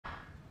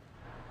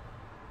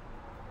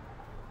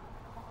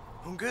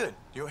I'm good.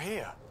 You're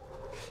here.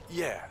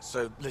 Yeah,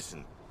 so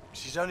listen,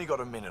 she's only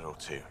got a minute or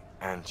two,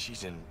 and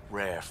she's in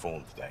rare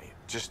form today,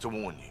 just to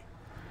warn you.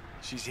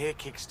 She's here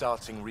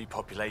kickstarting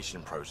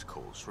repopulation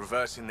protocols,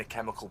 reversing the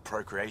chemical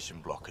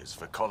procreation blockers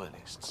for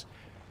colonists.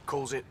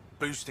 Calls it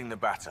boosting the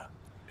batter.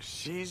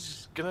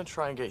 She's gonna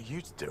try and get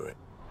you to do it.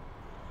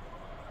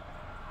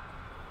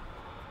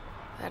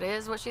 That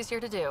is what she's here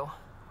to do.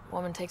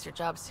 Woman takes her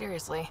job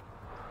seriously.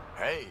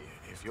 Hey,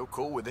 if you're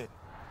cool with it.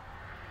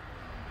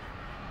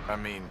 I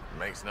mean,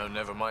 makes no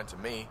never mind to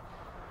me.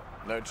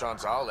 No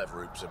chance I'll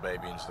ever oops a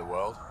baby into the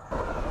world.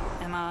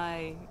 Am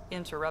I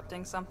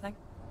interrupting something?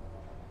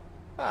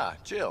 Ah,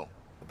 Jill.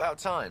 About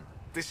time.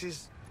 This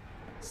is...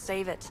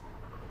 Save it.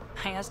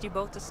 I asked you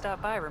both to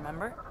stop by,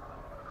 remember?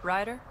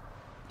 Ryder,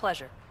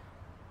 pleasure.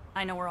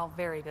 I know we're all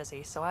very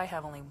busy, so I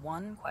have only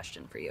one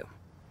question for you.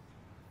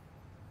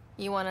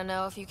 You want to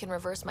know if you can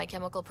reverse my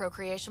chemical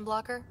procreation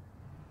blocker?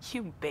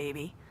 You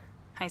baby.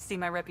 I see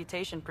my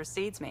reputation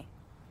precedes me.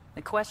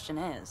 The question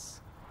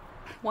is,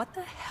 what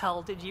the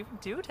hell did you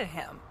do to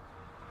him?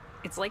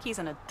 It's like he's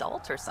an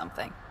adult or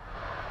something.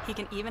 He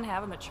can even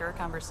have a mature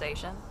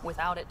conversation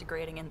without it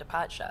degrading into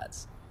pot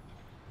shots.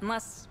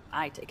 Unless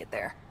I take it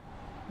there.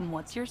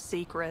 What's your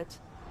secret?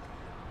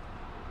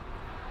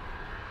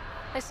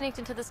 I sneaked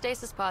into the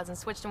stasis pods and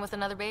switched him with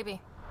another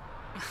baby.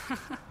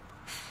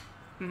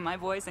 My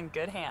boy's in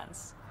good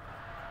hands.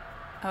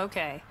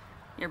 Okay,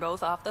 you're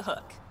both off the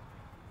hook.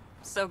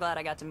 So glad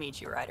I got to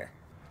meet you, Ryder.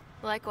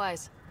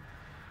 Likewise.